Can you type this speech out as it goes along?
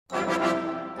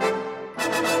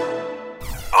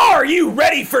Are you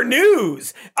ready for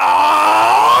news?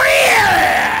 Oh,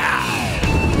 yeah!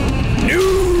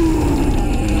 News!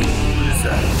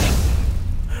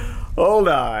 Hold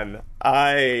on.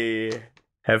 I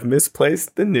have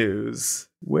misplaced the news.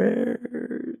 Where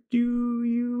do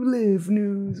you live,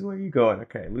 news? Where are you going?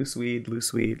 Okay, loose weed,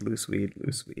 loose weed, loose weed,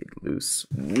 loose weed, loose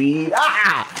weed.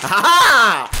 Ah!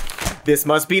 Ha-ha! This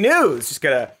must be news. Just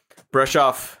gotta brush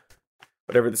off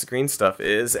whatever this green stuff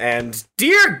is, and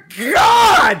dear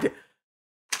God!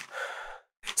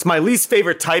 It's my least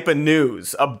favorite type of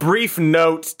news. A brief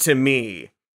note to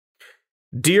me.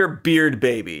 Dear Beard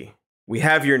Baby, we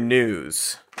have your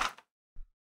news.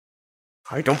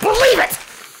 I don't believe it!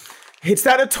 It's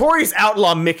that notorious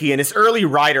outlaw Mickey and his early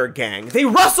rider gang. They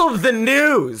rustled the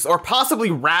news, or possibly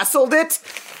rassled it.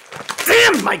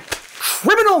 Damn, my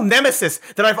criminal nemesis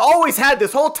that I've always had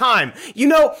this whole time. You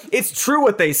know, it's true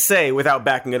what they say without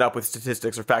backing it up with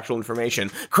statistics or factual information.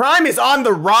 Crime is on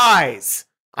the rise.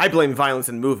 I blame violence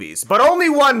in movies, but only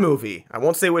one movie. I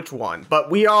won't say which one, but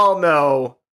we all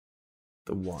know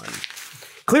the one.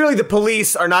 Clearly, the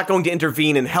police are not going to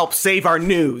intervene and help save our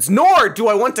news, nor do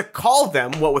I want to call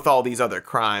them, what with all these other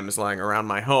crimes lying around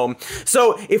my home.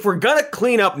 So if we're gonna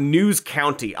clean up News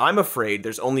County, I'm afraid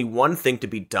there's only one thing to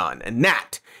be done, and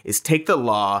that is take the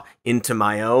law into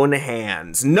my own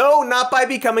hands. No, not by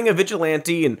becoming a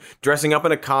vigilante and dressing up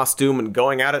in a costume and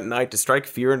going out at night to strike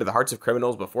fear into the hearts of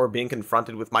criminals before being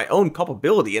confronted with my own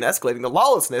culpability and escalating the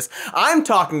lawlessness. I'm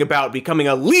talking about becoming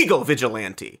a legal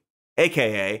vigilante,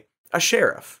 aka a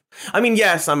sheriff. I mean,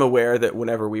 yes, I'm aware that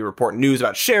whenever we report news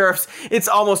about sheriffs, it's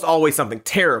almost always something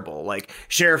terrible, like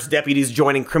sheriff's deputies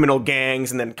joining criminal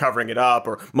gangs and then covering it up,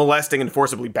 or molesting and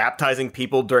forcibly baptizing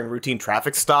people during routine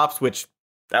traffic stops, which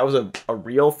that was a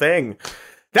real thing.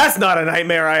 That's not a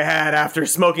nightmare I had after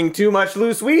smoking too much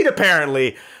loose weed,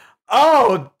 apparently.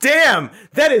 Oh, damn,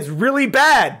 that is really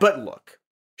bad. But look,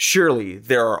 surely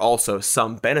there are also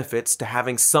some benefits to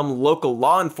having some local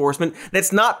law enforcement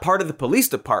that's not part of the police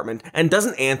department and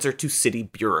doesn't answer to city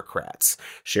bureaucrats.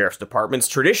 Sheriff's departments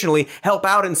traditionally help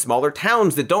out in smaller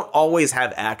towns that don't always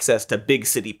have access to big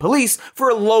city police for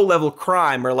a low-level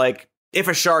crime, or like if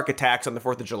a shark attacks on the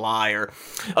 4th of July, or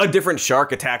a different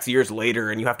shark attacks years later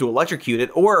and you have to electrocute it,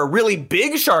 or a really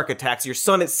big shark attacks your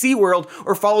son at SeaWorld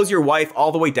or follows your wife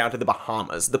all the way down to the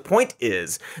Bahamas. The point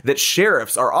is that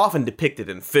sheriffs are often depicted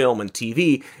in film and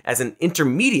TV as an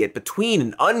intermediate between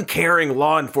an uncaring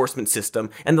law enforcement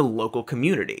system and the local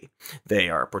community. They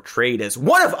are portrayed as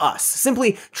one of us,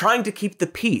 simply trying to keep the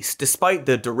peace despite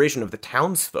the derision of the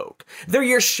townsfolk. They're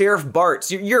your Sheriff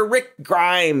Barts, your Rick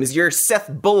Grimes, your Seth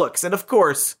Bullocks, and of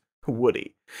course,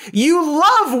 Woody. You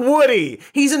love Woody!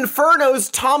 He's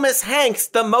Inferno's Thomas Hanks,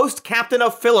 the most Captain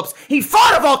of Phillips. He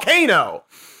fought a volcano!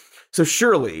 So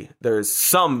surely there's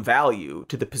some value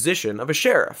to the position of a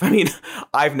sheriff. I mean,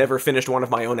 I've never finished one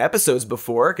of my own episodes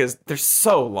before because they're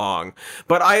so long.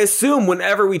 But I assume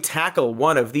whenever we tackle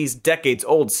one of these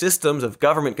decades-old systems of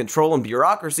government control and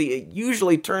bureaucracy, it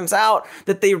usually turns out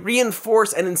that they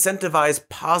reinforce and incentivize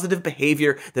positive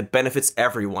behavior that benefits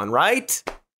everyone, right?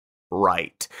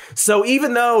 Right. So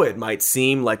even though it might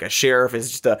seem like a sheriff is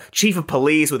just a chief of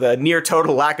police with a near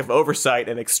total lack of oversight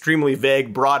and extremely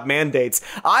vague, broad mandates,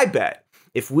 I bet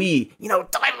if we,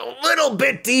 dive a little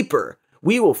bit deeper,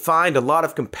 we will find a lot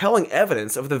of compelling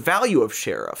evidence of the value of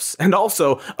sheriffs, and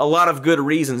also a lot of good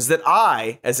reasons that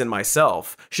I, as in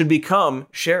myself, should become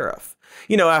sheriff.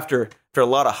 After a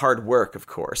lot of hard work, of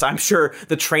course. I'm sure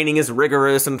the training is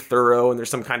rigorous and thorough, and there's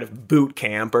some kind of boot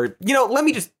camp, or, let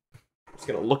me just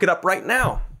gonna look it up right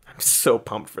now. I'm so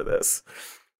pumped for this.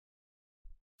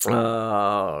 You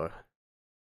can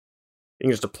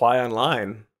just apply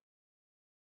online.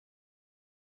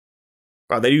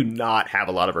 Wow, they do not have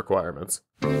a lot of requirements.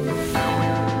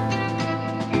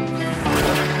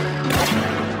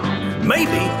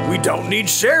 Maybe we don't need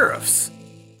sheriffs.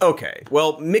 Okay,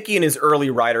 well, Mickey and his early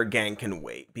rider gang can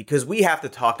wait, because we have to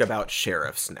talk about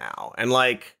sheriffs now. And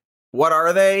what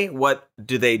are they? What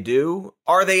do they do?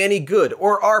 Are they any good?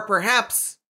 Or are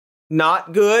perhaps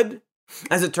not good?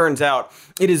 As it turns out,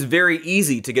 it is very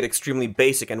easy to get extremely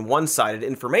basic and one-sided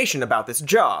information about this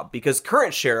job, because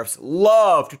current sheriffs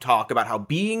love to talk about how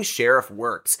being sheriff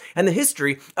works and the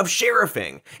history of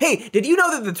sheriffing. Hey, did you know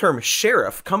that the term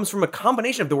sheriff comes from a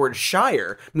combination of the word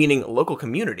shire, meaning local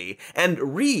community,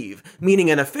 and reeve, meaning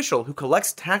an official who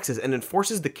collects taxes and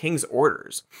enforces the king's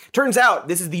orders? Turns out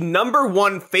this is the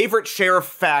 #1 favorite sheriff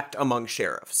fact among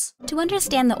sheriffs. To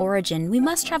understand the origin, we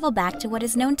must travel back to what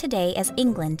is known today as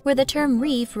England, where the term term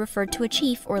reeve referred to a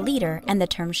chief or leader, and the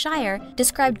term shire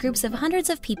described groups of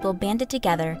hundreds of people banded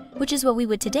together, which is what we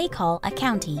would today call a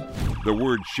county. The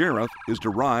word sheriff is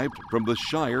derived from the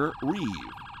shire reeve,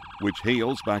 which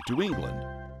hails back to England,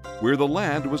 where the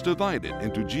land was divided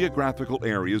into geographical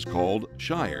areas called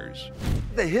shires.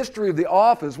 The history of the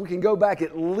office, we can go back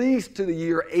at least to the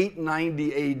year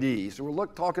 890 AD. So we're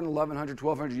talking 1100,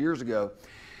 1200 years ago.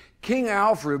 King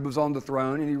Alfred was on the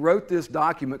throne, and he wrote this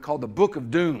document called the Book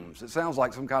of Dooms. It sounds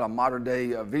like some kind of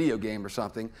modern-day video game or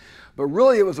something, but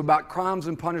really it was about crimes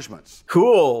and punishments.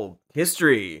 Cool.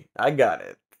 History. I got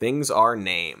it. Things are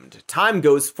named, time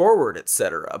goes forward,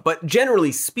 etc. But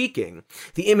generally speaking,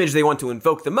 the image they want to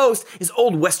invoke the most is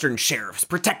old Western sheriffs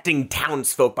protecting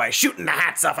townsfolk by shooting the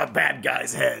hats off of bad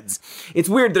guys' heads. It's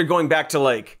weird they're going back to,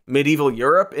 like, medieval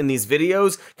Europe in these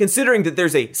videos, considering that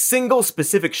there's a single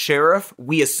specific sheriff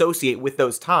we associate with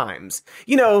those times.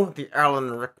 You know, the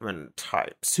Alan Rickman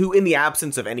types, who, in the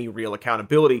absence of any real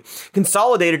accountability,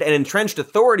 consolidated and entrenched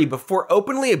authority before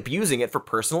openly abusing it for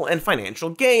personal and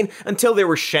financial gain until they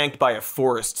were shanked by a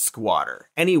forest squatter.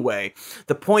 Anyway,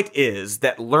 the point is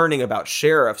that learning about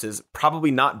sheriffs is probably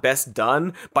not best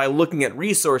done by looking at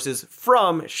resources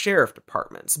from sheriff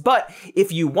departments. But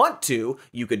if you want to,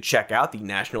 you could check out the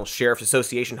National Sheriff's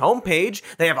Association homepage.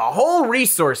 They have a whole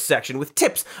resource section with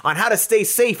tips on how to stay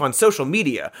safe on social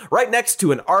media, right next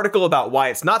to an article about why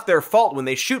it's not their fault when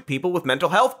they shoot people with mental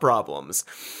health problems.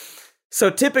 So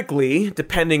typically,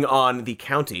 depending on the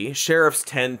county, sheriffs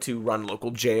tend to run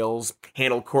local jails,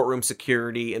 handle courtroom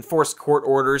security, enforce court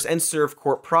orders, and serve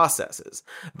court processes.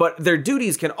 But their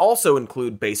duties can also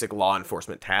include basic law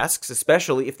enforcement tasks,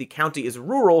 especially if the county is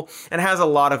rural and has a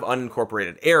lot of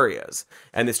unincorporated areas.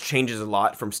 And this changes a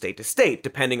lot from state to state,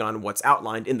 depending on what's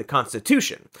outlined in the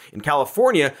Constitution. In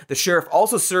California, the sheriff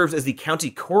also serves as the county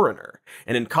coroner.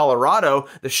 And in Colorado,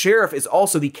 the sheriff is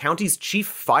also the county's chief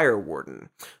fire warden.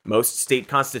 Most state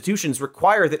constitutions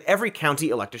require that every county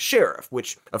elect a sheriff,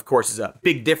 which, of course, is a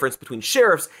big difference between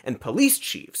sheriffs and police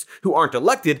chiefs, who aren't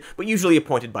elected, but usually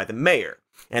appointed by the mayor.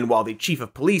 And while the chief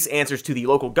of police answers to the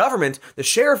local government, the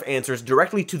sheriff answers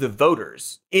directly to the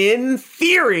voters. In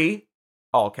theory,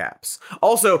 all caps.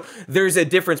 Also, there's a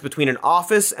difference between an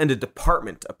office and a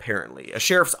department, apparently. A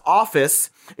sheriff's office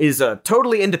is a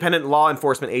totally independent law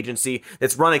enforcement agency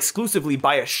that's run exclusively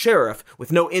by a sheriff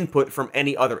with no input from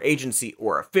any other agency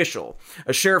or official.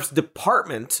 A sheriff's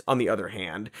department, on the other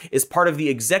hand, is part of the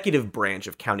executive branch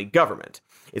of county government.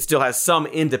 It still has some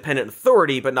independent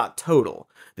authority, but not total.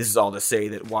 This is all to say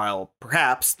that while,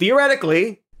 perhaps,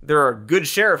 theoretically, there are good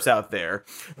sheriffs out there,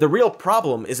 the real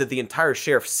problem is that the entire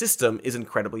sheriff system is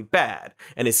incredibly bad,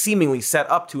 and is seemingly set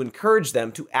up to encourage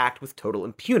them to act with total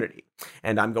impunity.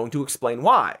 And I'm going to explain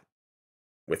why.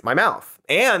 With my mouth,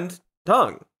 and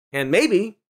tongue, and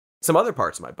maybe some other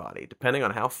parts of my body, depending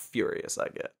on how furious I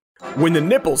get. When the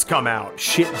nipples come out,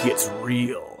 shit gets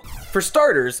real. For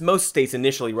starters, most states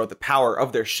initially wrote the power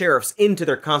of their sheriffs into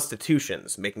their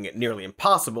constitutions, making it nearly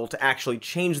impossible to actually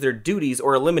change their duties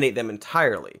or eliminate them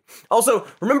entirely. Also,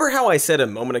 remember how I said a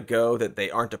moment ago that they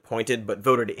aren't appointed but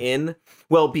voted in?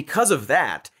 Well, because of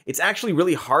that, it's actually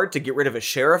really hard to get rid of a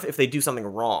sheriff if they do something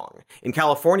wrong. In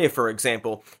California, for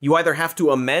example, you either have to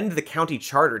amend the county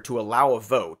charter to allow a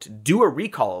vote, do a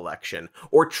recall election,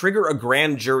 or trigger a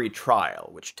grand jury trial,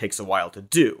 which takes a while to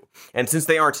do. And since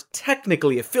they aren't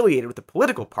technically affiliated with the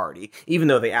political party, even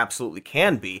though they absolutely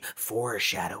can be,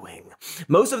 foreshadowing,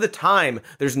 most of the time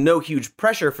there's no huge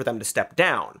pressure for them to step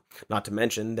down. Not to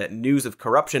mention that news of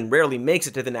corruption rarely makes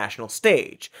it to the national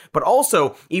stage. But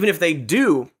also, even if they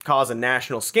do cause a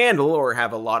national scandal or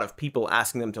have a lot of people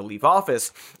asking them to leave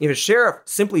office, if a sheriff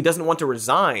simply doesn't want to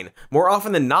resign, more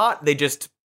often than not, they just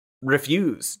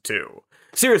refuse to.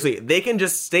 Seriously, they can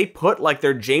just stay put like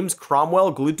they're James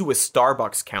Cromwell glued to a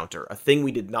Starbucks counter, a thing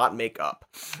we did not make up.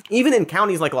 Even in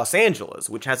counties like Los Angeles,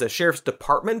 which has a sheriff's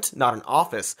department, not an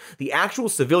office, the actual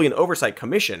Civilian Oversight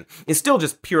Commission is still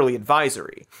just purely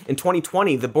advisory. In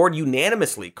 2020, the board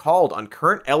unanimously called on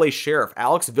current LA Sheriff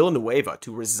Alex Villanueva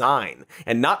to resign.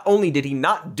 And not only did he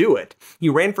not do it, he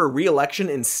ran for re-election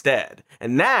instead.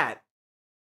 And that,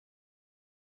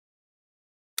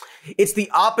 it's the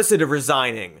opposite of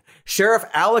resigning. Sheriff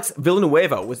Alex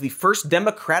Villanueva was the first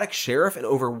Democratic sheriff in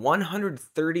over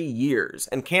 130 years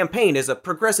and campaigned as a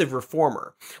progressive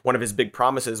reformer. One of his big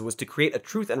promises was to create a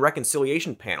truth and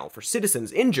reconciliation panel for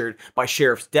citizens injured by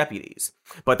sheriff's deputies.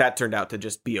 But that turned out to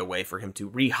just be a way for him to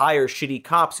rehire shitty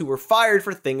cops who were fired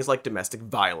for things like domestic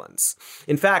violence.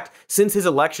 In fact, since his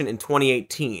election in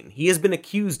 2018, he has been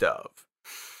accused of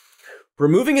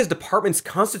removing his department's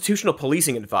constitutional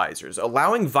policing advisors,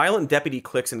 allowing violent deputy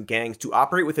cliques and gangs to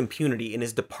operate with impunity in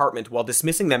his department while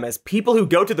dismissing them as people who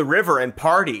go to the river and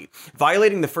party,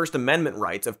 violating the First Amendment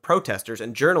rights of protesters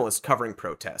and journalists covering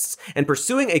protests, and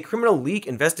pursuing a criminal leak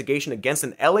investigation against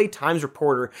an LA Times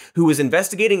reporter who was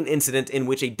investigating an incident in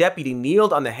which a deputy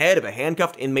kneeled on the head of a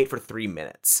handcuffed inmate for 3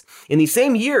 minutes. In the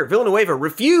same year, Villanueva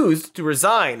refused to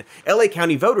resign. LA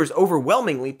County voters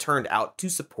overwhelmingly turned out to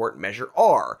support Measure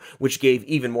R, which gave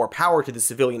even more power to the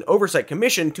Civilian Oversight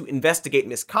Commission to investigate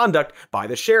misconduct by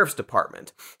the Sheriff's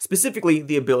Department, specifically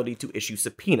the ability to issue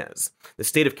subpoenas. The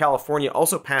state of California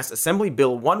also passed Assembly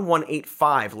Bill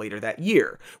 1185 later that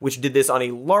year, which did this on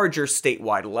a larger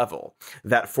statewide level.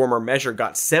 That former measure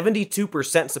got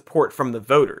 72% support from the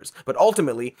voters, but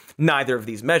ultimately, neither of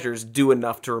these measures do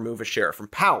enough to remove a sheriff from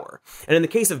power. And in the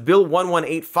case of Bill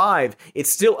 1185,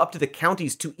 it's still up to the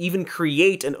counties to even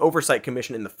create an oversight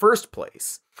commission in the first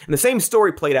place. And the same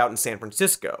story played out in San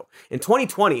Francisco. In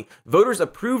 2020, voters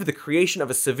approved the creation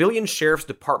of a civilian sheriff's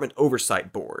department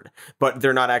oversight board, but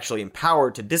they're not actually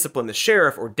empowered to discipline the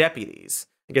sheriff or deputies.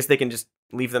 I guess they can just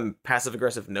leave them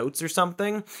passive-aggressive notes or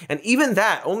something. And even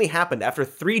that only happened after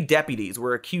 3 deputies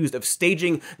were accused of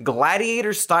staging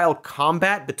gladiator-style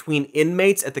combat between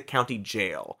inmates at the county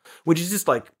jail, which is just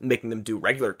like making them do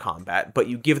regular combat, but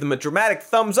you give them a dramatic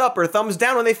thumbs up or thumbs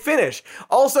down when they finish.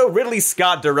 Also, Ridley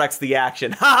Scott directs the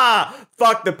action. Ha!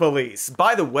 Fuck the police.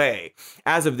 By the way,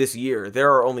 as of this year,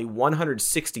 there are only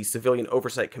 160 civilian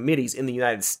oversight committees in the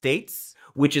United States,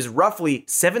 which is roughly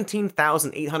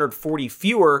 17,840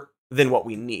 fewer than what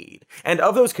we need. And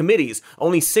of those committees,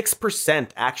 only 6%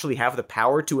 actually have the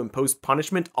power to impose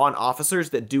punishment on officers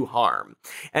that do harm.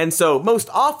 And so most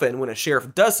often when a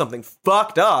sheriff does something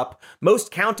fucked up, most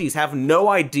counties have no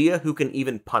idea who can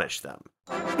even punish them.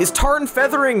 Is tar and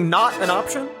feathering not an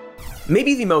option?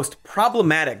 Maybe the most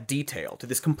problematic detail to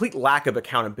this complete lack of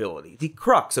accountability, the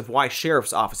crux of why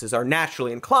sheriff's offices are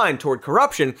naturally inclined toward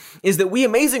corruption, is that we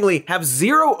amazingly have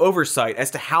zero oversight as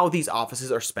to how these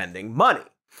offices are spending money.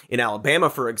 In Alabama,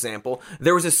 for example,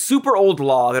 there was a super old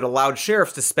law that allowed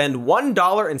sheriffs to spend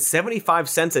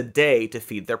 $1.75 a day to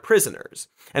feed their prisoners.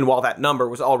 And while that number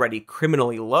was already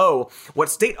criminally low, what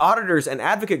state auditors and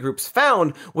advocate groups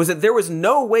found was that there was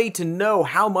no way to know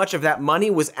how much of that money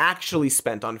was actually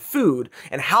spent on food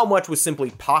and how much was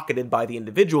simply pocketed by the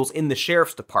individuals in the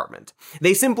sheriff's department.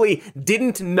 They simply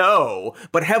didn't know,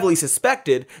 but heavily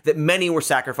suspected that many were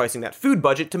sacrificing that food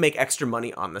budget to make extra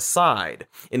money on the side.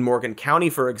 In Morgan County,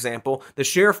 for example, the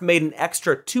sheriff made an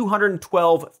extra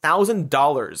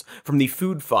 $212,000 from the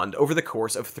food fund over the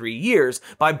course of 3 years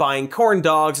by buying corn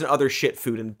dogs and other shit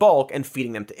food in bulk and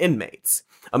feeding them to inmates.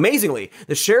 Amazingly,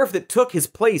 the sheriff that took his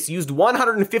place used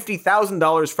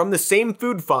 $150,000 from the same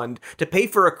food fund to pay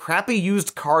for a crappy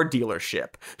used car dealership,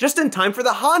 just in time for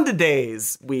the Honda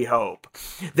days, we hope.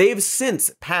 They've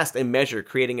since passed a measure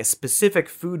creating a specific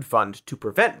food fund to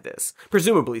prevent this,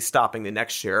 presumably stopping the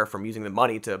next sheriff from using the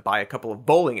money to buy a couple of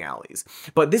bowling alleys.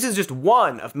 But this is just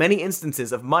one of many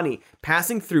instances of money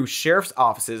passing through sheriff's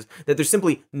offices that there's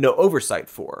simply no oversight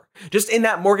for. Just in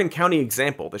that Morgan County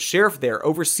example, the sheriff there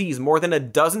oversees more than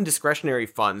a dozen discretionary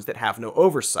funds that have no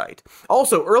oversight.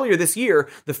 Also, earlier this year,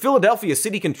 the Philadelphia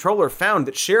City Controller found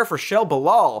that Sheriff Rochelle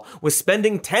Bilal was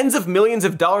spending tens of millions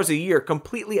of dollars a year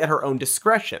completely at her own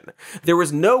discretion. There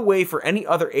was no way for any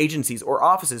other agencies or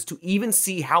offices to even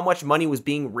see how much money was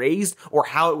being raised or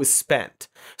how it was spent.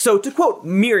 So, to quote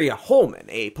Miria Holman,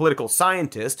 a political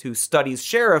scientist who studies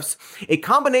sheriffs, a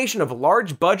combination of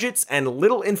large budgets and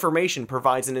little information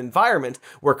provides an environment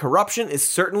where corruption is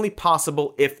certainly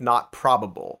possible, if not probable.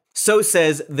 So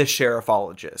says the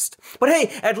sheriffologist. But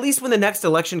hey, at least when the next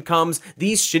election comes,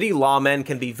 these shitty lawmen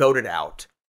can be voted out,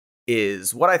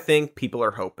 is what I think people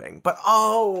are hoping. But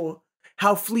oh,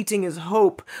 how fleeting is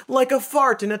hope, like a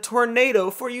fart in a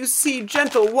tornado, for you see,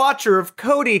 gentle watcher of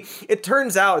Cody. It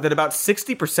turns out that about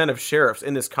 60% of sheriffs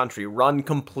in this country run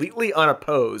completely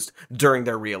unopposed during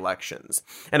their re-elections.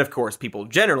 And of course, people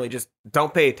generally just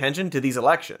don't pay attention to these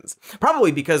elections,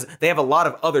 probably because they have a lot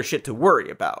of other shit to worry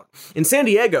about. In San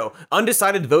Diego,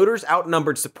 undecided voters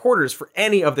outnumbered supporters for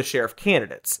any of the sheriff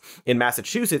candidates. In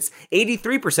Massachusetts,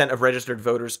 83% of registered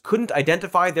voters couldn't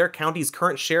identify their county's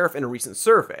current sheriff in a recent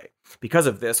survey. Because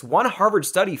of this, one Harvard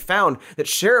study found that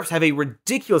sheriffs have a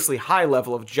ridiculously high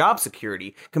level of job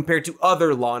security compared to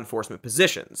other law enforcement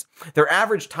positions, their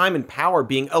average time in power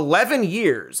being 11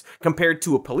 years compared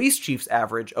to a police chief's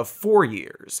average of 4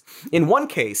 years. In one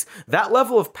case, that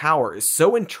level of power is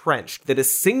so entrenched that a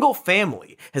single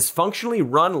family has functionally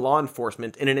run law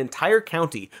enforcement in an entire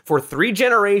county for 3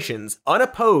 generations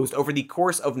unopposed over the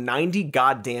course of 90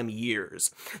 goddamn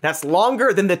years. That's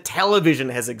longer than the television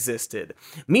has existed.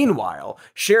 Meanwhile,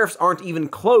 sheriffs aren't even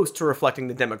close to reflecting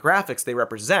the demographics they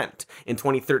represent. In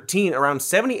 2013, around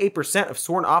 78% of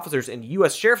sworn officers in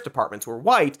U.S. sheriff's departments were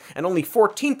white, and only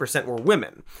 14% were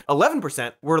women.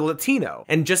 11% were Latino,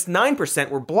 and just 9%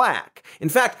 were black. In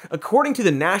fact, according to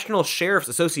the National Sheriff's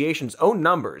Association's own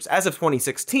numbers, as of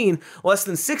 2016, less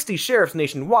than 60 sheriffs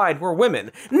nationwide were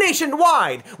women.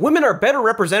 Nationwide! Women are better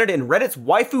represented in Reddit's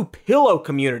waifu pillow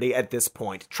community at this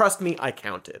point. Trust me, I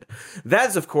counted.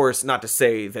 That's, of course, not to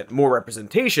say that more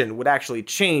representation would actually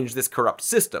change this corrupt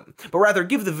system, but rather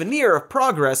give the veneer of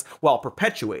progress while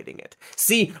perpetuating it.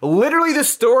 See, literally the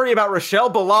story about Rochelle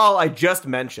Bilal I just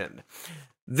mentioned.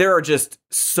 There are just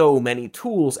so many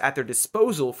tools at their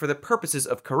disposal for the purposes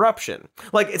of corruption.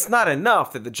 Like, it's not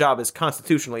enough that the job is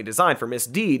constitutionally designed for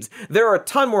misdeeds. There are a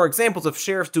ton more examples of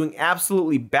sheriffs doing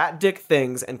absolutely bat-dick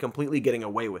things and completely getting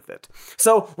away with it.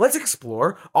 So let's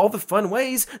explore all the fun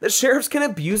ways that sheriffs can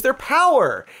abuse their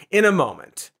power in a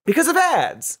moment. Because of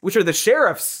ads, which are the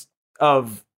sheriffs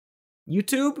of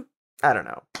YouTube? I don't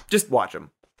know. Just watch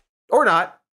them. Or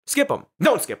not. Skip them.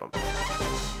 Don't skip them.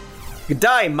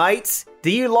 G'day, mates. Do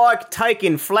you like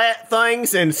taking flat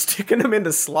things and sticking them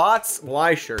into slots? Well,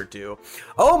 I sure do.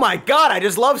 Oh my god, I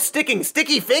just love sticking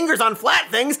sticky fingers on flat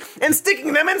things and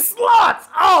sticking them in slots!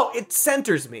 Oh, it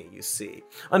centers me, you see.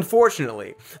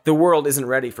 Unfortunately, the world isn't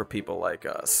ready for people like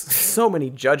us. So many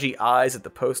judgy eyes at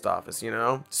the post office, you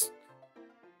know? Just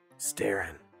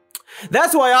staring.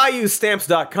 That's why I use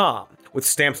Stamps.com. With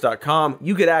Stamps.com,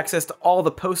 you get access to all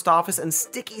the post office and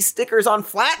sticky stickers on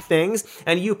flat things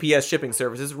and UPS shipping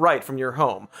services right from your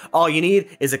home. All you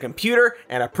need is a computer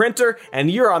and a printer, and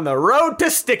you're on the road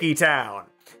to Sticky Town.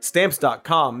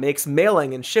 Stamps.com makes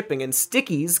mailing and shipping in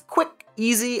stickies quick,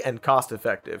 easy, and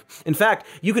cost-effective. In fact,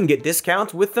 you can get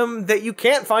discounts with them that you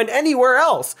can't find anywhere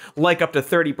else, like up to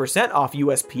 30% off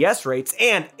USPS rates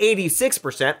and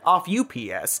 86% off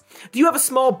UPS. Do you have a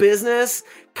small business?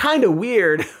 Kinda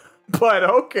weird. But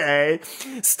okay.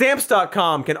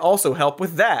 Stamps.com can also help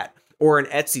with that. Or an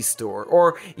Etsy store.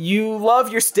 Or you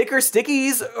love your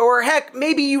stickies. Or heck,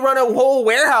 maybe you run a whole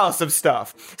warehouse of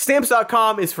stuff.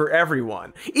 Stamps.com is for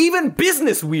everyone. Even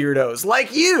business weirdos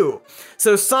like you.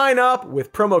 So sign up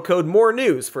with promo code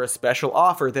MORENEWS for a special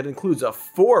offer that includes a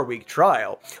 4-week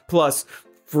trial. Plus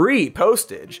free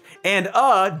postage, and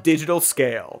a digital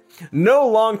scale. No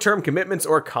long-term commitments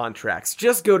or contracts.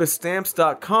 Just go to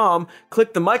Stamps.com,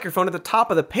 click the microphone at the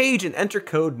top of the page, and enter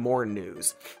code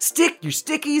MORENEWS. Stick your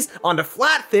stickies onto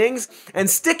flat things, and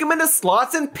stick them into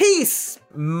slots in peace,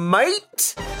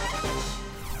 mate!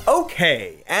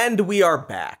 Okay, and we are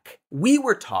back. We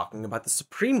were talking about the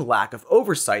supreme lack of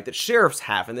oversight that sheriffs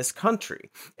have in this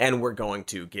country, and we're going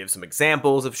to give some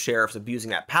examples of sheriffs abusing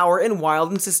that power in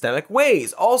wild and systemic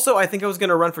ways. Also, I think I was going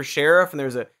to run for sheriff, and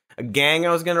there's a gang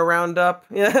I was going to round up.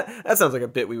 Yeah, that sounds like a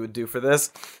bit we would do for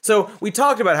this. So we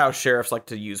talked about how sheriffs like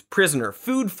to use prisoner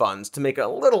food funds to make a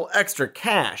little extra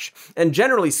cash. And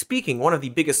generally speaking, one of the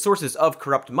biggest sources of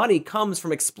corrupt money comes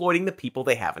from exploiting the people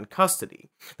they have in custody.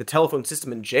 The telephone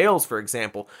system in jails, for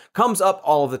example, comes up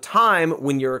all the time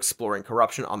when you're exploring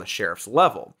corruption on the sheriff's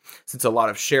level. Since a lot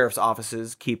of sheriff's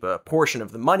offices keep a portion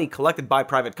of the money collected by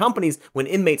private companies when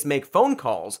inmates make phone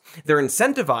calls, they're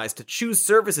incentivized to choose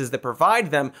services that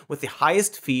provide them with the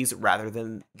highest fees rather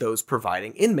than those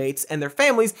providing inmates and their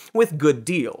families with good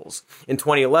deals. In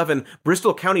 2011,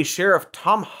 Bristol County Sheriff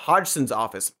Tom Hodgson's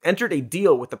office entered a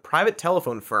deal with the private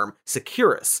telephone firm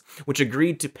Securus, which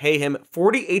agreed to pay him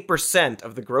 48%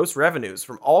 of the gross revenues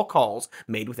from all calls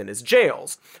made within his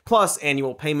jails, plus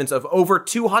annual payments of over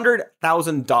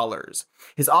 $200,000.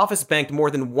 His office banked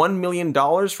more than $1 million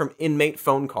from inmate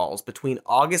phone calls between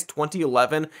August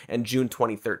 2011 and June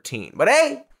 2013. But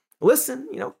hey, listen,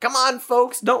 come on,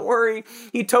 folks, don't worry.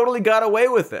 He totally got away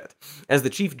with it. As the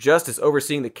Chief Justice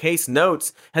overseeing the case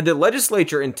notes, had the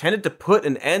legislature intended to put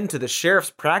an end to the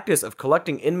sheriff's practice of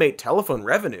collecting inmate telephone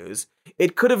revenues,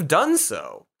 it could have done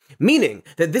so. Meaning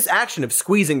that this action of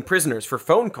squeezing prisoners for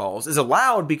phone calls is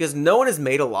allowed because no one has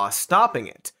made a law stopping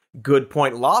it. Good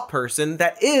point, law person.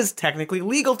 That is technically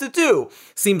legal to do.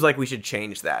 Seems like we should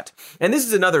change that. And this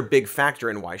is another big factor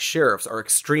in why sheriffs are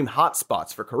extreme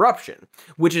hotspots for corruption,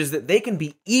 which is that they can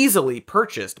be easily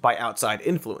purchased by outside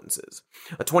influences.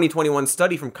 A 2021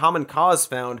 study from Common Cause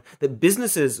found that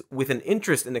businesses with an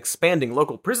interest in expanding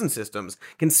local prison systems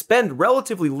can spend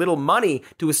relatively little money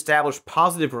to establish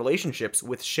positive relationships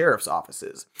with sheriff's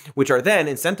offices, which are then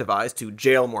incentivized to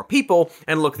jail more people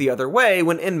and look the other way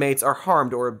when inmates are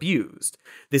harmed or abused.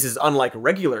 This is unlike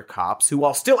regular cops, who,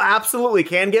 while still absolutely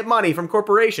can get money from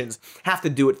corporations, have to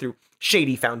do it through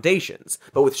shady foundations.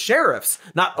 But with sheriffs,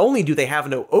 not only do they have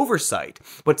no oversight,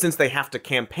 but since they have to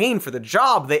campaign for the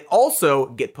job, they also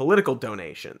get political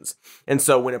donations. And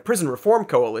so when a prison reform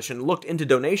coalition looked into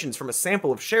donations from a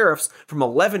sample of sheriffs from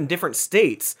 11 different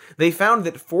states, they found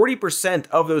that 40%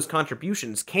 of those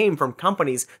contributions came from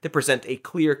companies that present a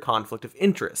clear conflict of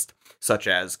interest, such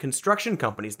as construction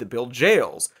companies that build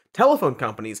jails, telephone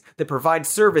companies that provide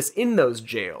service in those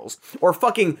jails, or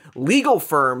fucking legal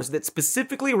firms that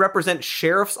specifically represent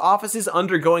sheriff's offices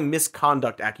undergoing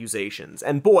misconduct accusations.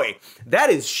 And boy, that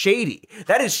is shady.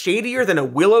 That is shadier than a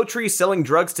willow tree selling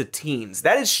drugs to teens.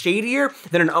 That is shadier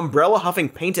than an umbrella huffing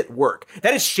paint at work.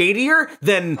 That is shadier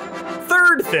than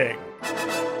third thing.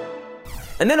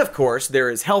 And then, of course, there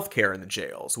is healthcare in the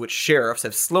jails, which sheriffs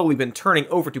have slowly been turning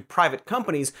over to private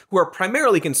companies who are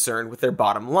primarily concerned with their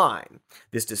bottom line.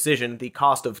 This decision, the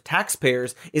cost of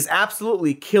taxpayers, is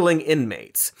absolutely killing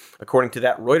inmates. According to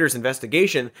that Reuters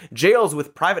investigation, jails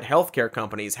with private healthcare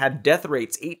companies had death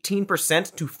rates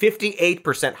 18% to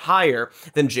 58% higher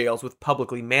than jails with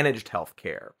publicly managed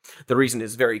healthcare. The reason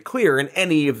is very clear in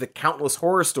any of the countless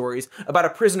horror stories about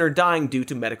a prisoner dying due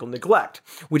to medical neglect,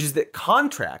 which is that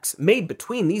contracts made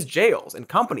between these jails and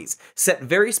companies set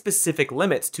very specific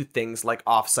limits to things like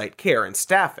off-site care and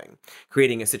staffing,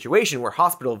 creating a situation where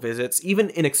hospital visits, even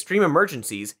in extreme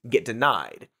emergencies, get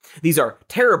denied. These are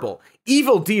terrible,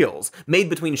 evil deals made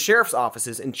between sheriff's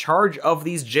offices in charge of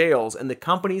these jails and the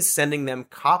companies sending them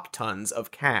cop tons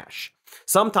of cash.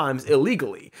 Sometimes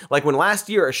illegally, like when last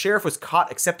year a sheriff was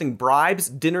caught accepting bribes,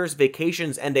 dinners,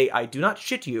 vacations, and I do not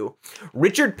shit you,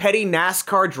 Richard Petty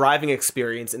NASCAR driving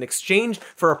experience in exchange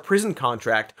for a prison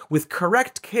contract with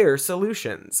Correct Care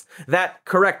Solutions. That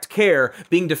Correct Care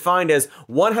being defined as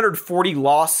 140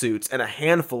 lawsuits and a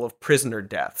handful of prisoner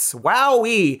deaths.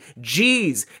 Wowee!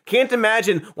 Geez! Can't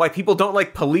imagine why people don't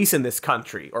like police in this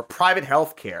country, or private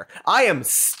health care. I am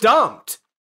stumped!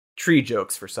 Tree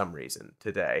jokes for some reason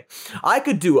today. I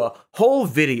could do a whole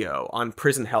video on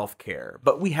prison healthcare,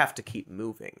 but we have to keep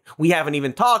moving. We haven't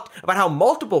even talked about how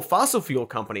multiple fossil fuel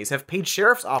companies have paid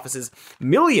sheriff's offices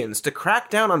millions to crack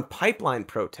down on pipeline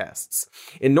protests.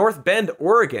 In North Bend,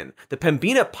 Oregon, the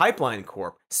Pembina Pipeline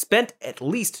Corp spent at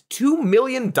least $2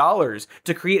 million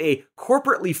to create a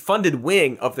corporately funded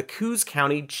wing of the Coos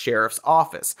County Sheriff's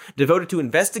Office, devoted to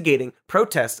investigating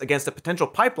protests against a potential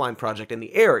pipeline project in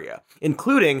the area,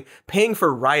 including paying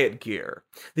for riot gear.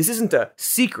 This isn't a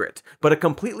secret, but a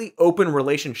completely open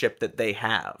relationship that they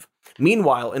have.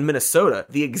 Meanwhile, in Minnesota,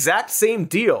 the exact same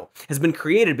deal has been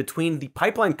created between the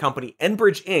pipeline company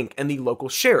Enbridge Inc. and the local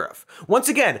sheriff. Once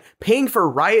again, paying for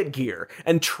riot gear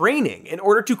and training in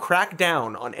order to crack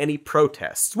down on any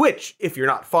protests, which, if you're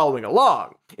not following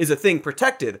along, is a thing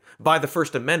protected by the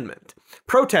First Amendment.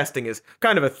 Protesting is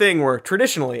kind of a thing we're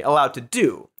traditionally allowed to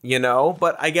do, you know,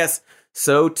 but I guess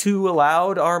so too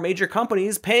allowed are major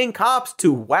companies paying cops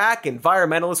to whack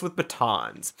environmentalists with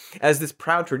batons, as this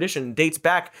proud tradition dates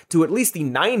back to at least the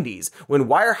 90s, when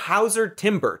Weyerhaeuser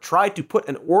Timber tried to put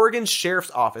an Oregon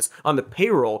sheriff's office on the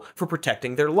payroll for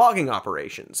protecting their logging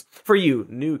operations. For you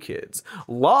new kids,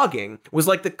 logging was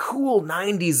like the cool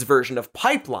 90s version of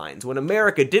pipelines when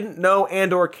America didn't know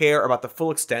and or care about the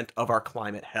full extent of our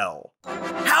climate hell.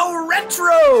 How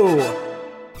retro!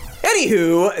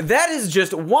 Anywho, that is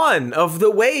just one of the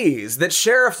ways that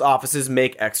sheriff's offices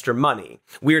make extra money.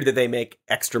 Weird that they make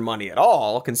extra money at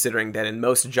all, considering that in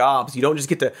most jobs you don't just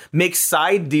get to make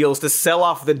side deals to sell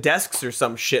off the desks or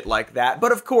some shit like that.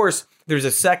 But of course, there's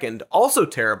a second, also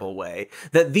terrible way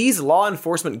that these law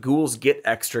enforcement ghouls get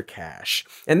extra cash,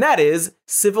 and that is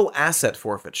civil asset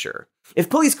forfeiture. If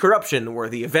police corruption were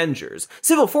the Avengers,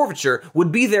 civil forfeiture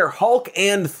would be their Hulk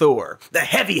and Thor, the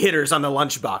heavy hitters on the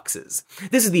lunchboxes.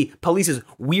 This is the police's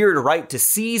weird right to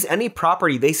seize any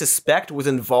property they suspect was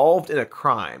involved in a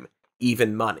crime,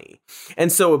 even money.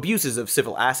 And so abuses of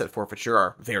civil asset forfeiture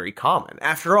are very common.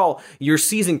 After all, you're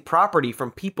seizing property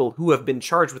from people who have been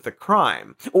charged with a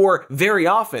crime, or very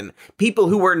often, people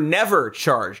who were never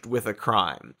charged with a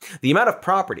crime. The amount of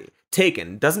property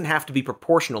taken doesn't have to be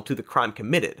proportional to the crime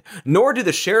committed, nor do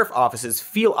the sheriff offices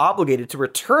feel obligated to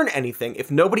return anything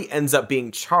if nobody ends up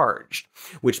being charged,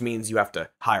 which means you have to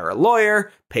hire a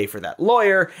lawyer, pay for that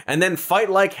lawyer, and then fight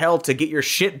like hell to get your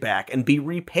shit back and be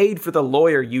repaid for the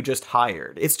lawyer you just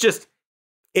hired.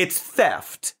 It's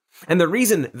theft. And the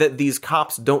reason that these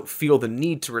cops don't feel the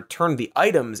need to return the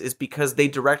items is because they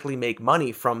directly make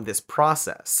money from this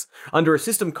process. Under a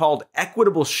system called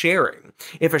equitable sharing,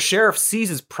 if a sheriff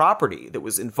seizes property that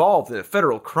was involved in a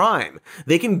federal crime,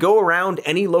 they can go around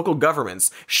any local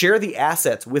governments, share the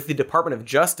assets with the Department of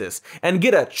Justice, and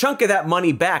get a chunk of that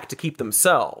money back to keep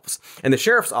themselves. And the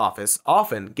sheriff's office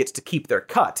often gets to keep their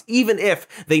cut, even if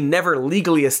they never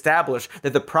legally establish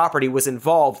that the property was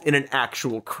involved in an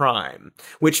actual crime.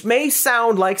 Which may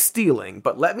sound like stealing,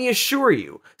 but let me assure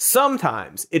you,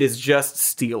 sometimes it is just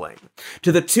stealing.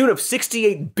 To the tune of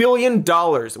 $68 billion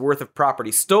worth of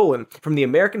property stolen from the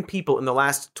American people in the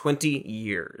last 20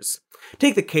 years.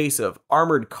 Take the case of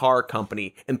armored car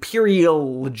company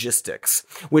Imperial Logistics,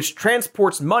 which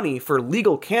transports money for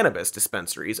legal cannabis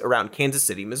dispensaries around Kansas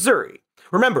City, Missouri.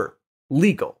 Remember,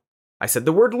 legal. I said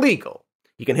the word legal.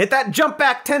 You can hit that jump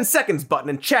back 10 seconds button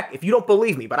and check if you don't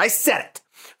believe me, but I said it.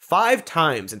 5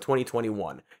 times in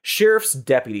 2021, sheriff's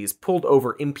deputies pulled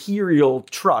over Imperial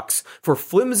trucks for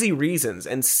flimsy reasons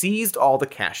and seized all the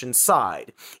cash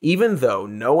inside, even though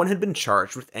no one had been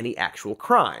charged with any actual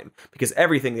crime, because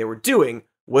everything they were doing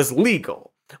was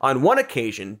legal. On one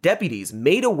occasion, deputies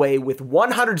made away with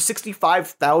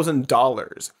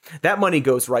 $165,000. That money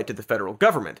goes right to the federal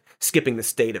government, skipping the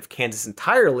state of Kansas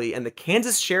entirely, and the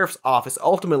Kansas Sheriff's Office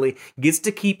ultimately gets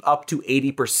to keep up to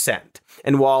 80%.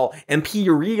 And while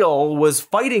Imperial was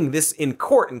fighting this in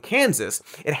court in Kansas,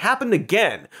 it happened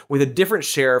again with a different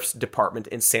sheriff's department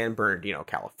in San Bernardino,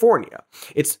 California.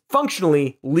 It's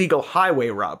functionally legal highway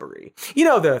robbery. You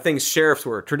know, the things sheriffs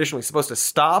were traditionally supposed to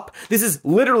stop? This is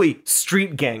literally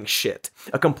street gang shit.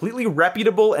 A completely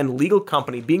reputable and legal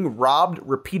company being robbed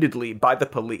repeatedly by the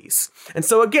police. And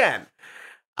so again,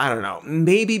 I don't know,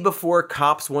 maybe before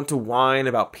cops want to whine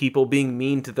about people being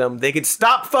mean to them, they could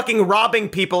stop fucking robbing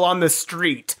people on the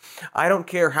street. I don't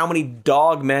care how many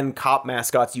dog men cop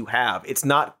mascots you have. It's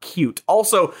not cute.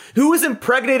 Also, who is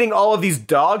impregnating all of these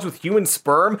dogs with human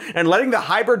sperm and letting the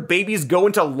hybrid babies go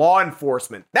into law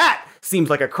enforcement? That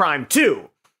seems like a crime too.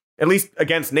 At least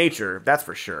against nature, that's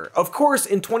for sure. Of course,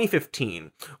 in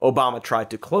 2015, Obama tried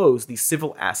to close the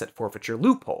civil asset forfeiture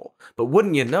loophole, but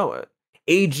wouldn't you know it,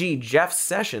 AG Jeff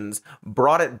Sessions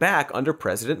brought it back under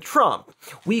President Trump.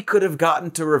 We could have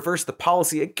gotten to reverse the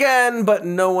policy again, but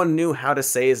no one knew how to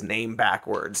say his name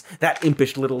backwards. That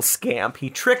impish little scamp,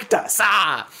 he tricked us.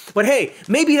 But hey,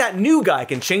 maybe that new guy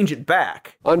can change it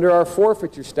back. Under our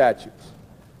forfeiture statutes,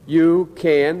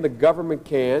 the government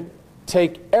can,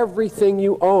 take everything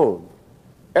you own.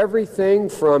 Everything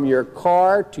from your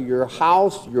car to your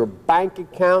house, your bank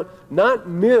account, not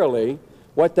merely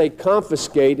what they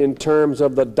confiscate in terms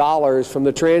of the dollars from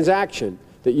the transaction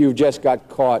that you just got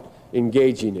caught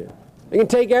engaging in. They can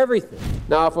take everything.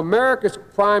 Now, if America's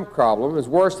crime problem is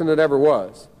worse than it ever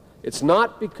was, it's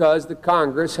not because the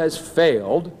Congress has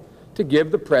failed to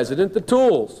give the president the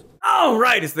tools. Oh,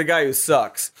 right, it's the guy who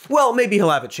sucks. Well, maybe he'll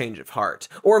have a change of heart.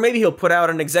 Or maybe he'll put out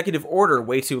an executive order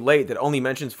way too late that only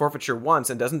mentions forfeiture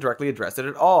once and doesn't directly address it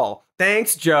at all.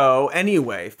 Thanks, Joe.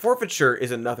 Anyway, forfeiture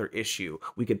is another issue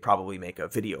we could probably make a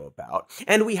video about,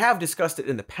 and we have discussed it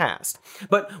in the past.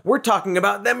 But we're talking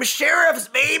about them sheriffs,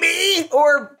 baby!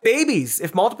 Or babies,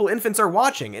 if multiple infants are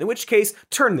watching, in which case,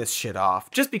 turn this shit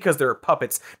off. Just because they're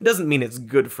puppets doesn't mean it's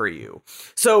good for you.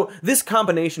 So, this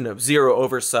combination of zero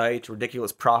oversight,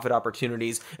 ridiculous profit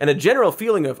opportunities, and a general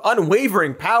feeling of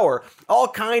unwavering power all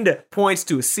kinda points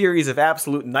to a series of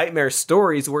absolute nightmare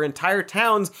stories where entire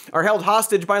towns are held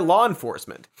hostage by law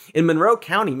enforcement. In Monroe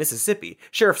County, Mississippi,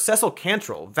 Sheriff Cecil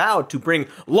Cantrell vowed to bring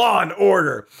law and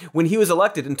order when he was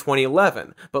elected in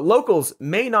 2011, but locals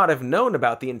may not have known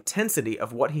about the intensity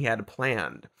of what he had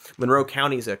planned. Monroe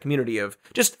County is a community of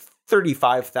just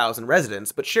 35,000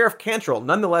 residents, but Sheriff Cantrell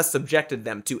nonetheless subjected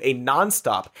them to a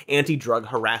nonstop anti-drug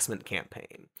harassment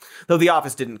campaign. Though the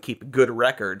office didn't keep good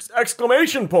records, !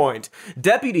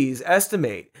 Deputies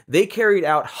estimate they carried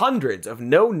out hundreds of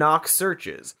no-knock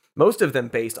searches, most of them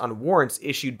based on warrants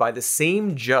issued by the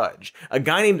same judge, a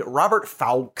guy named Robert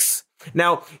Fowlkes.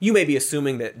 Now, you may be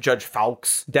assuming that Judge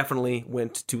Fowlkes definitely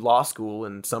went to law school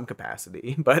in some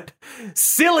capacity, but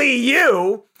silly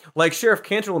you! Like Sheriff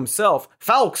Cantrell himself,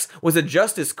 Fawkes was a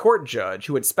justice court judge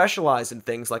who had specialized in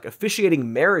things like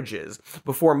officiating marriages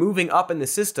before moving up in the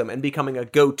system and becoming a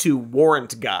go-to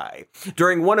warrant guy.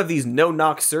 During one of these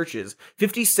no-knock searches,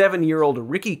 57-year-old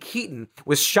Ricky Keaton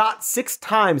was shot 6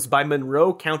 times by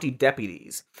Monroe County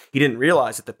deputies. He didn't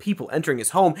realize that the people entering his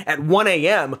home at 1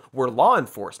 a.m. were law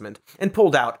enforcement and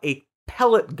pulled out a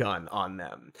pellet gun on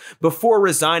them. Before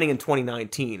resigning in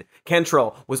 2019,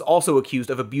 Cantrell was also accused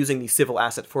of abusing the civil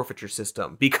asset forfeiture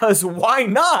system. Because why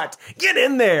not? Get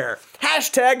in there!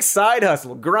 Hashtag side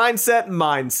hustle, grind set,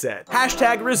 mindset.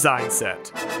 Hashtag resign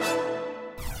set.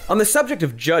 On the subject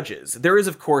of judges, there is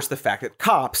of course the fact that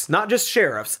cops, not just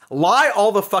sheriffs, lie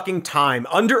all the fucking time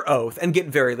under oath and get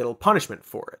very little punishment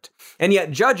for it. And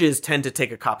yet judges tend to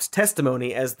take a cop's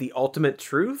testimony as the ultimate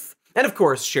truth. And of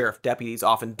course, sheriff deputies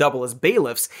often double as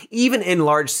bailiffs, even in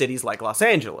large cities like Los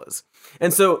Angeles.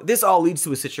 And so this all leads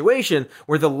to a situation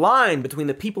where the line between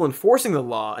the people enforcing the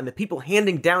law and the people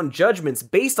handing down judgments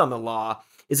based on the law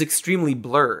is extremely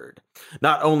blurred.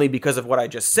 Not only because of what I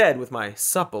just said with my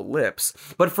supple lips,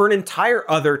 but for an entire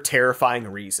other terrifying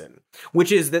reason,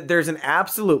 which is that there's an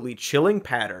absolutely chilling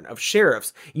pattern of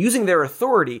sheriffs using their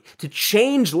authority to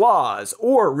change laws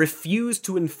or refuse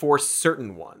to enforce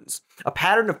certain ones. A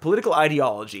pattern of political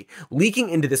ideology leaking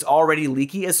into this already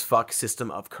leaky as fuck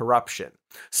system of corruption.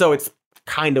 So it's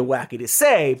kind of wacky to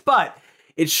say, but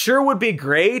it sure would be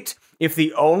great if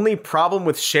the only problem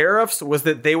with sheriffs was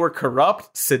that they were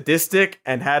corrupt, sadistic,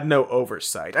 and had no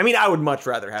oversight. I mean, I would much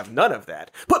rather have none of that.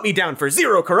 Put me down for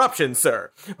zero corruption,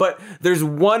 sir. But there's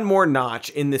one more notch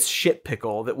in this shit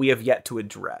pickle that we have yet to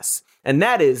address, and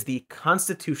that is the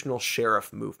constitutional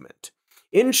sheriff movement.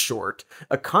 In short,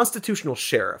 a constitutional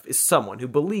sheriff is someone who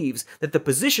believes that the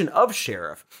position of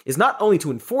sheriff is not only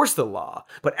to enforce the law,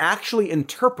 but actually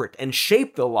interpret and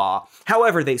shape the law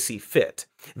however they see fit.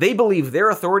 They believe their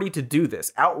authority to do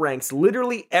this outranks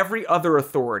literally every other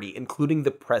authority, including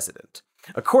the president.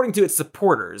 According to its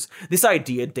supporters, this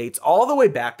idea dates all the way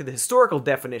back to the historical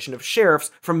definition of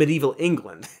sheriffs from medieval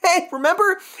England. Hey,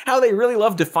 remember how they really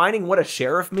love defining what a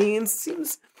sheriff means?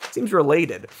 Seems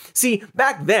related. See,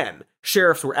 back then,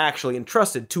 sheriffs were actually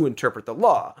entrusted to interpret the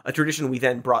law, a tradition we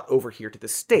then brought over here to the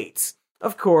States.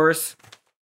 Of course,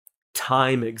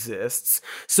 time exists,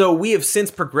 so we have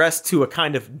since progressed to a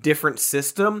kind of different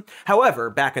system. However,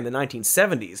 back in the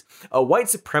 1970s, a white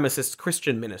supremacist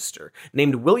Christian minister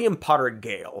named William Potter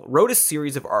Gale wrote a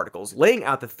series of articles laying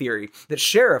out the theory that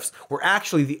sheriffs were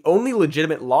actually the only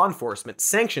legitimate law enforcement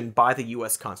sanctioned by the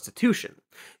U.S. Constitution.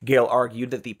 Gale argued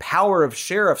that the power of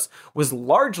sheriffs was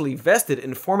largely vested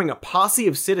in forming a posse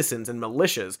of citizens and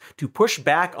militias to push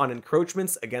back on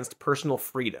encroachments against personal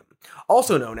freedom,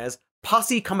 also known as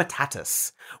posse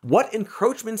comitatus. What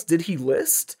encroachments did he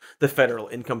list? The federal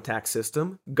income tax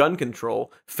system, gun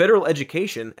control, federal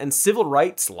education, and civil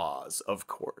rights laws, of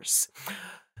course.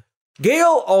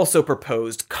 Gale also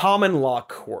proposed common law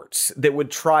courts that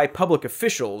would try public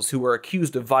officials who were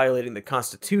accused of violating the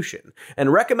Constitution,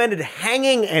 and recommended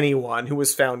hanging anyone who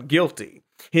was found guilty.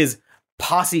 His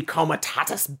posse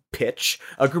comitatus pitch,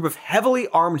 a group of heavily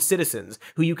armed citizens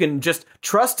who you can just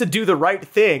trust to do the right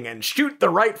thing and shoot the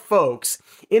right folks,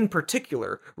 in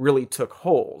particular, really took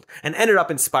hold and ended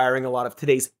up inspiring a lot of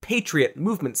today's patriot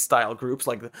movement style groups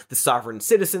like the Sovereign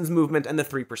Citizens Movement and the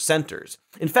Three Percenters.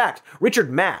 In fact, Richard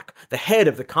Mack, the head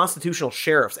of the Constitutional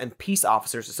Sheriffs and Peace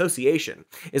Officers Association,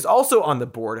 is also on the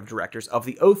board of directors of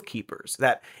the Oath Keepers,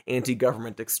 that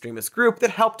anti-government extremist group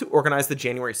that helped to organize the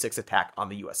January 6th attack on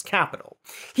the U.S. Capitol.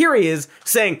 Here he is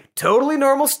saying totally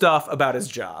normal stuff about his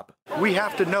job. We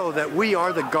have to know that we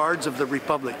are the guards of the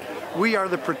Republic. We are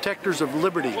the protectors of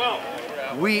liberty.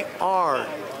 We are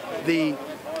the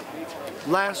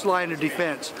last line of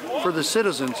defense for the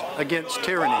citizens against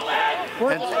tyranny.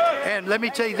 And let me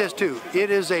tell you this too, it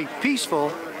is a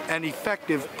peaceful and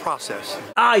effective process.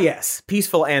 Ah yes,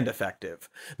 peaceful and effective.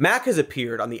 Mack has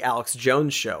appeared on the Alex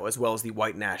Jones Show, as well as the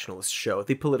white nationalist show,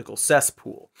 The Political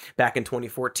Cesspool. Back in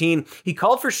 2014, he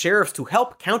called for sheriffs to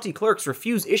help county clerks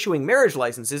refuse issuing marriage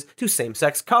licenses to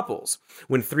same-sex couples.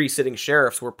 When 3 sitting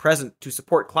sheriffs were present to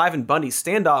support Cliven Bundy's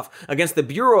standoff against the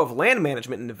Bureau of Land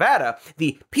Management in Nevada,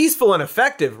 the peaceful and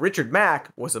effective Richard Mack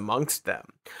was amongst them.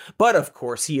 But of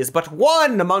course, he is but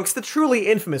one amongst the truly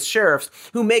infamous sheriffs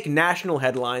who make national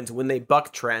headlines when they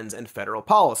buck trends and federal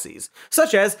policies,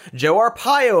 such as Joe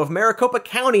Arpaio of Maricopa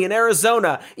County in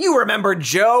Arizona. You remember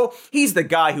Joe? He's the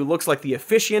guy who looks like the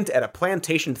officiant at a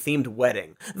plantation-themed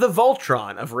wedding, the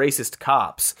Voltron of racist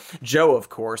cops. Joe, of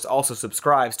course, also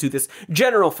subscribes to this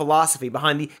general philosophy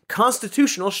behind the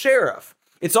constitutional sheriff.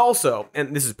 It's also,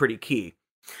 and this is pretty key,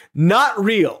 not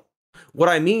real What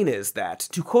I mean is that,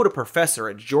 to quote a professor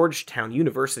at Georgetown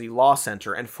University Law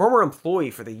Center and former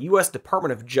employee for the U.S.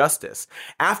 Department of Justice,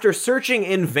 after searching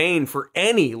in vain for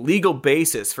any legal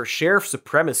basis for sheriff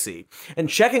supremacy and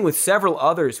checking with several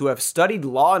others who have studied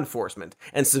law enforcement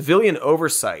and civilian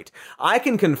oversight, I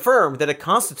can confirm that a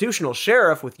constitutional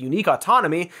sheriff with unique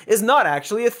autonomy is not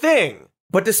actually a thing.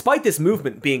 But despite this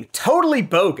movement being totally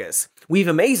bogus, we've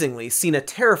amazingly seen a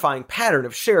terrifying pattern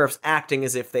of sheriffs acting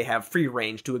as if they have free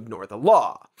range to ignore the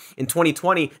law. In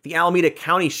 2020, the Alameda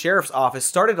County Sheriff's Office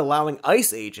started allowing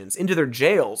ICE agents into their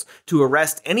jails to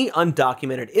arrest any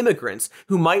undocumented immigrants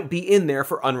who might be in there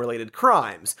for unrelated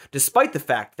crimes, despite the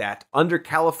fact that, under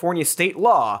California state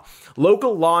law,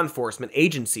 local law enforcement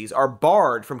agencies are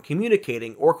barred from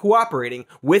communicating or cooperating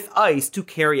with ICE to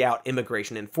carry out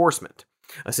immigration enforcement.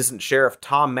 Assistant Sheriff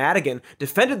Tom Madigan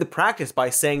defended the practice by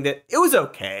saying that it was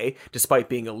okay, despite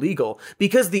being illegal,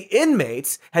 because the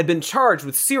inmates had been charged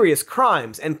with serious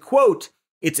crimes and, quote,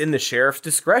 it's in the sheriff's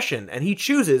discretion, and he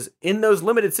chooses, in those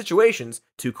limited situations,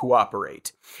 to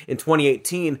cooperate. In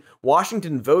 2018,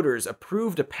 Washington voters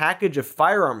approved a package of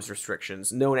firearms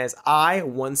restrictions known as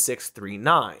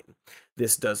I-1639.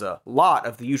 This does a lot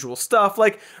of the usual stuff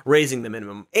like raising the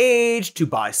minimum age to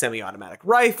buy semi-automatic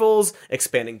rifles,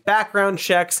 expanding background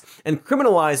checks, and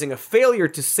criminalizing a failure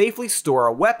to safely store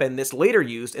a weapon that's later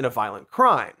used in a violent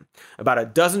crime. About a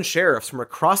dozen sheriffs from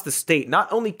across the state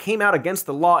not only came out against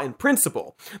the law in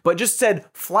principle, but just said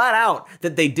flat out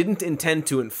that they didn't intend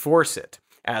to enforce it,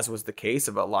 as was the case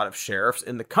of a lot of sheriffs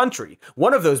in the country,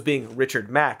 one of those being Richard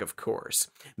Mack, of course.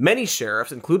 Many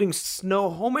sheriffs, including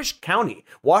Snohomish County,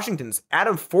 Washington's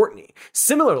Adam Fortney,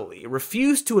 similarly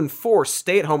refused to enforce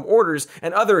stay-at-home orders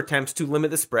and other attempts to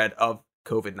limit the spread of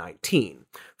COVID-19.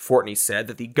 Fortney said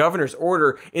that the governor's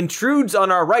order intrudes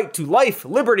on our right to life,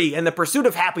 liberty, and the pursuit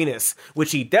of happiness,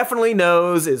 which he definitely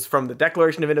knows is from the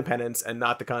Declaration of Independence and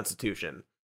not the Constitution.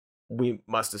 We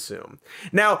must assume.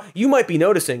 Now, you might be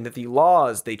noticing that the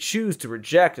laws they choose to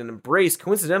reject and embrace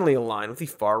coincidentally align with the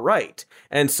far right.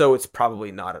 And so it's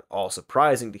probably not at all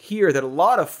surprising to hear that a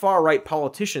lot of far-right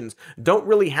politicians don't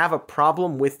really have a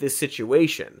problem with this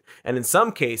situation, and in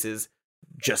some cases,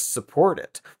 just support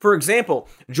it. For example,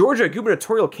 Georgia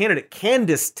gubernatorial candidate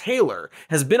Candace Taylor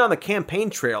has been on the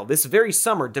campaign trail this very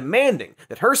summer demanding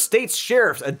that her state's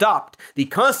sheriffs adopt the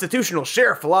constitutional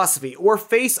sheriff philosophy or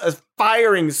face a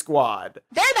firing squad.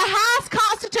 They're the highest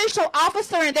constitutional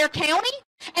officer in their county,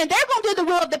 and they're going to do the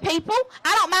will of the people.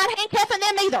 I don't mind handcuffing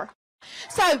them either.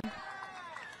 So,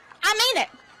 I mean it.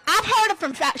 I've heard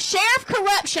from sheriff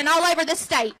corruption all over the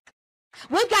state.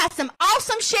 We've got some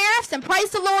awesome sheriffs, and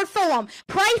praise the Lord for them.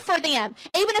 Pray for them.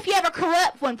 Even if you have a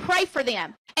corrupt one, pray for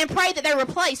them. And pray that they're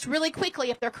replaced really quickly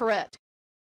if they're corrupt.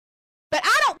 But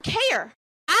I don't care.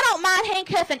 I don't mind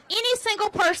handcuffing any single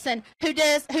person who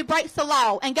breaks the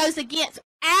law and goes against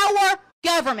our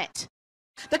government.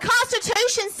 The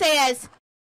Constitution says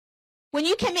when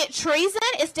you commit treason,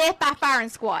 it's death by firing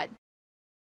squad.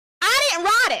 I didn't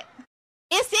write it.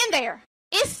 It's in there.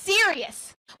 It's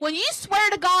serious. When you swear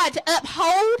to God to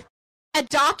uphold a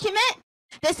document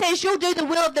that says you'll do the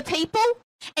will of the people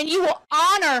and you will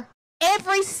honor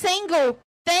every single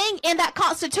thing in that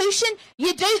Constitution,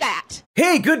 you do that.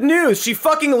 Hey, good news! She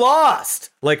fucking lost!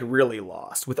 Like, really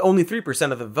lost, with only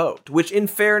 3% of the vote, which in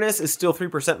fairness is still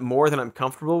 3% more than I'm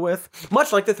comfortable with,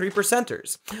 much like the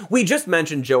 3%ers. We just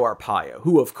mentioned Joe Arpaio,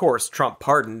 who of course Trump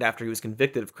pardoned after he was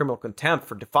convicted of criminal contempt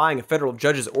for defying a federal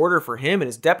judge's order for him and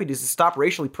his deputies to stop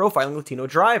racially profiling Latino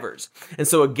drivers. And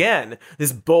so again,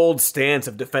 this bold stance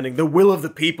of defending the will of the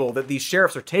people that these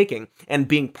sheriffs are taking and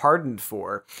being pardoned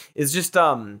for is just,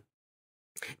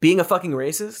 being a fucking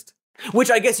racist?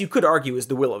 Which I guess you could argue is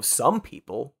the will of some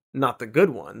people, not the good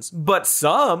ones, but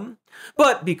some.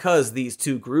 But because these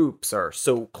two groups are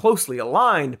so closely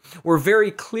aligned, we're very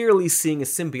clearly seeing a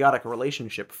symbiotic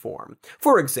relationship form.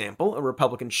 For example, a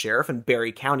Republican sheriff in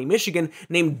Barry County, Michigan,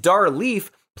 named Dar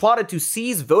Leaf, plotted to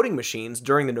seize voting machines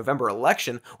during the November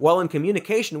election while in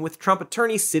communication with Trump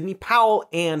attorneys Sidney Powell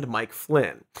and Mike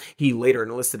Flynn. He later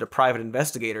enlisted a private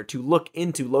investigator to look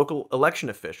into local election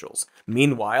officials.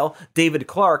 Meanwhile, David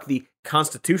Clark, the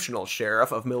constitutional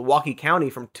sheriff of Milwaukee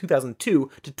County from 2002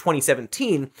 to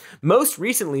 2017, most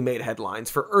recently made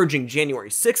headlines for urging January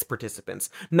 6th participants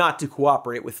not to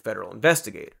cooperate with federal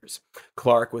investigators.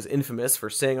 Clark was infamous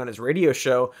for saying on his radio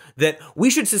show that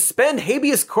we should suspend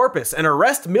habeas corpus and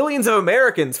arrest millions of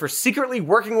Americans for secretly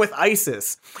working with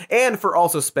ISIS, and for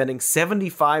also spending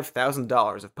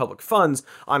 $75,000 of public funds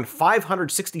on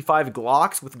 565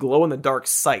 Glocks with glow-in-the-dark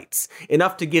sights,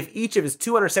 enough to give each of his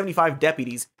 275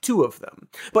 deputies 2 of of them.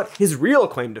 But his real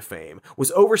claim to fame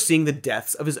was overseeing the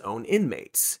deaths of his own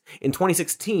inmates. In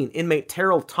 2016, inmate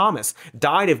Terrell Thomas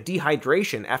died of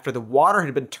dehydration after the water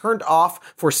had been turned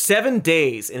off for 7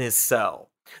 days in his cell.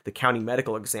 The county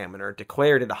medical examiner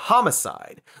declared it a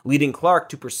homicide, leading Clark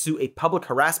to pursue a public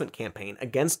harassment campaign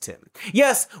against him.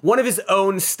 Yes, one of his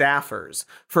own staffers,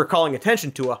 for calling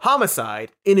attention to a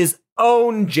homicide in his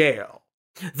own jail.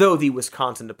 Though the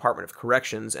Wisconsin Department of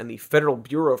Corrections and the Federal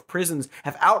Bureau of Prisons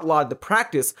have outlawed the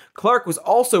practice, Clark was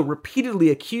also repeatedly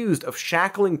accused of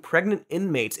shackling pregnant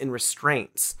inmates in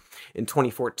restraints. In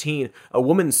 2014, a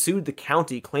woman sued the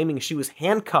county claiming she was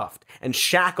handcuffed and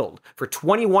shackled for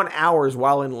 21 hours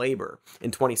while in labor.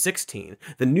 In 2016,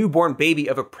 the newborn baby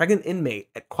of a pregnant inmate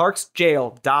at Clark's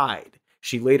jail died.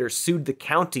 She later sued the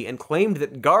county and claimed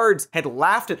that guards had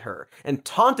laughed at her and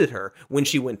taunted her when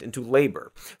she went into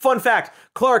labor. Fun fact,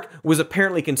 Clark was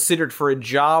apparently considered for a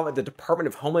job at the Department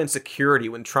of Homeland Security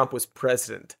when Trump was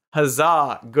president.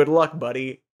 Huzzah! Good luck,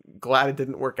 buddy. Glad it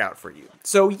didn't work out for you.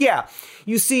 So yeah,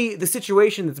 you see the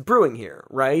situation that's brewing here,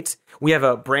 right? We have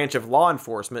a branch of law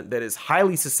enforcement that is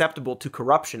highly susceptible to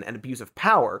corruption and abuse of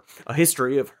power, a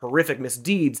history of horrific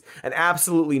misdeeds, and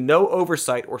absolutely no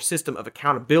oversight or system of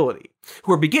accountability,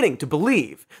 who are beginning to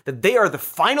believe that they are the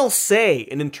final say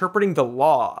in interpreting the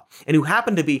law, and who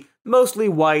happen to be mostly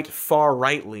white,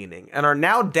 far-right leaning, and are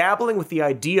now dabbling with the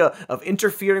idea of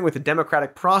interfering with the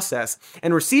democratic process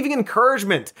and receiving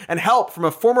encouragement and help from a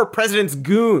former president's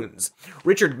goons.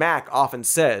 Richard Mack often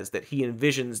says that he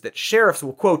envisions that sheriffs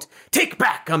will, quote, take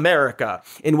back America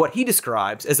in what he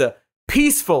describes as a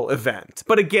peaceful event.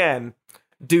 But again,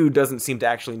 dude doesn't seem to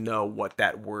actually know what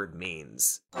that word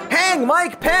means. Hang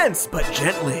Mike Pence, but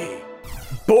gently.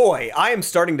 Boy, I am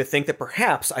starting to think that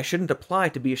perhaps I shouldn't apply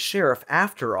to be a sheriff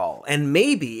after all, and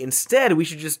maybe instead we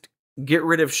should just get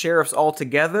rid of sheriffs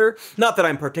altogether. Not that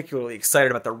I'm particularly excited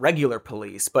about the regular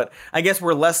police, but I guess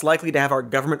we're less likely to have our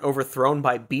government overthrown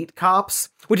by beat cops,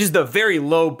 which is the very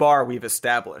low bar we've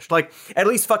established. Like, at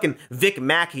least fucking Vic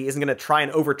Mackey isn't gonna try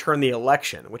and overturn the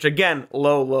election, which again,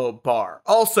 low bar.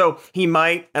 Also, he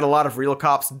might, and a lot of real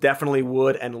cops definitely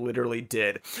would and literally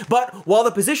did. But while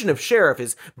the position of sheriff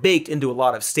is baked into a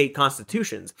lot of state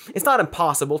constitutions, it's not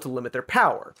impossible to limit their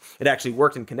power. It actually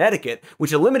worked in Connecticut,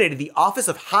 which eliminated the office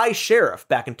of High Sheriff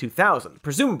back in 2000,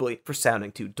 presumably for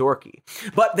sounding too dorky.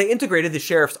 But they integrated the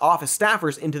sheriff's office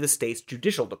staffers into the state's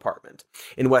judicial department.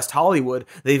 In West Hollywood,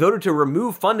 they voted to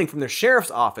remove funding from their sheriff's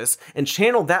office and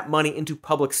channeled that money into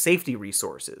public safety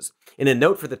resources. In a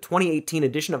note for the 2018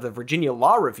 edition of the Virginia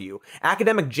Law Review,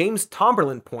 academic James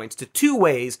Tomberlin points to 2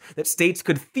 ways that states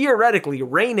could theoretically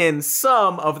rein in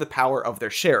some of the power of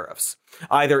their sheriffs.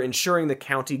 Either ensuring the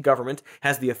county government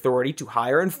has the authority to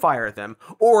hire and fire them,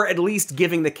 or at least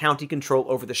giving the county control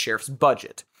over the sheriff's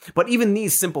budget. But even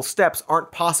these simple steps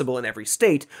aren't possible in every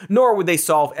state, nor would they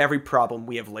solve every problem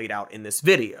we have laid out in this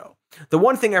video. The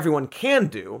one thing everyone can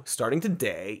do, starting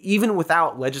today, even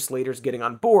without legislators getting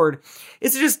on board,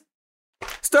 is to just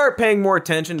start paying more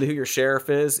attention to who your sheriff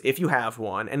is, if you have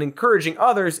one, and encouraging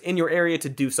others in your area to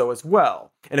do so as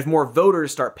well. And if more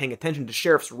voters start paying attention to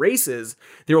sheriff's races,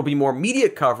 there will be more media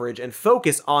coverage and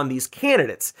focus on these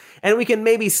candidates, and we can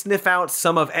maybe sniff out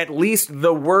some of at least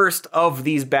the worst of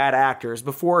these bad actors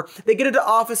before they get into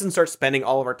office and start spending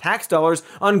all of our tax dollars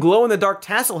on glow-in-the-dark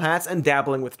tassel hats and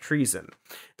dabbling with treason.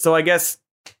 So I guess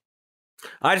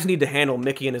I just need to handle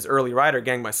Mickey and his early rider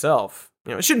gang myself.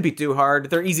 You know, it shouldn't be too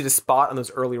hard. They're easy to spot on those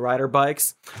early rider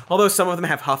bikes. Although some of them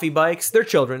have Huffy bikes, they're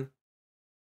children.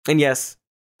 And yes,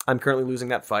 I'm currently losing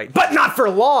that fight, but not for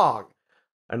long!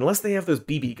 Unless they have those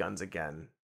BB guns again,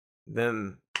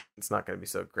 then it's not going to be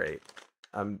so great.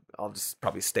 I'll just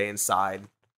probably stay inside,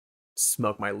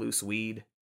 smoke my loose weed.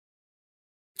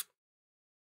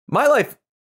 My life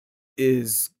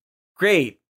is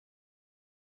great,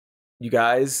 you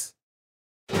guys.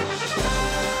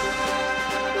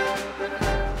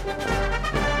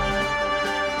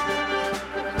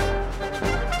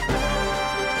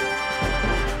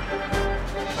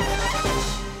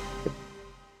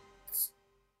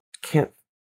 Can't.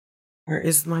 Where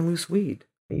is my loose weed?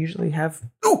 I usually have.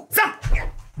 Ooh!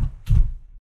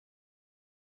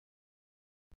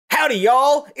 Howdy,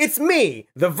 y'all! It's me,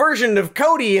 the version of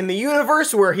Cody in the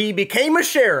universe where he became a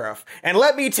sheriff. And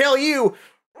let me tell you,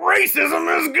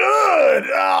 racism is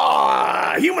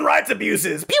good! Human rights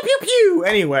abuses! Pew pew pew!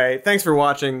 Anyway, thanks for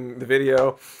watching the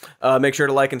video. Make sure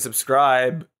to like and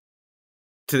subscribe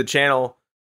to the channel.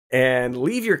 And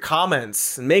leave your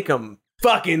comments and make them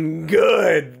fucking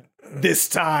good. this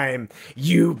time,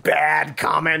 you bad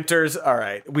commenters. All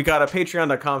right, we got a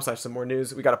patreon.com/some more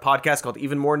news. We got a podcast called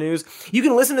Even More News. You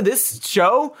can listen to this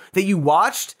show that you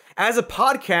watched as a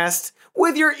podcast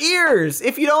with your ears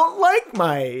if you don't like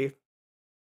my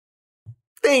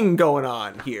thing going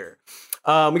on here.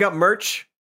 We got merch,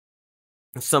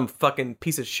 some fucking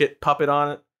piece of shit puppet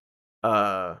on it,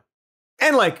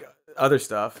 and like other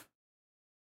stuff.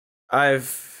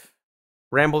 I've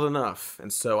rambled enough,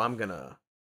 and so I'm gonna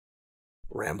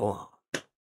ramble on.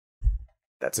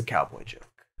 That's a cowboy joke.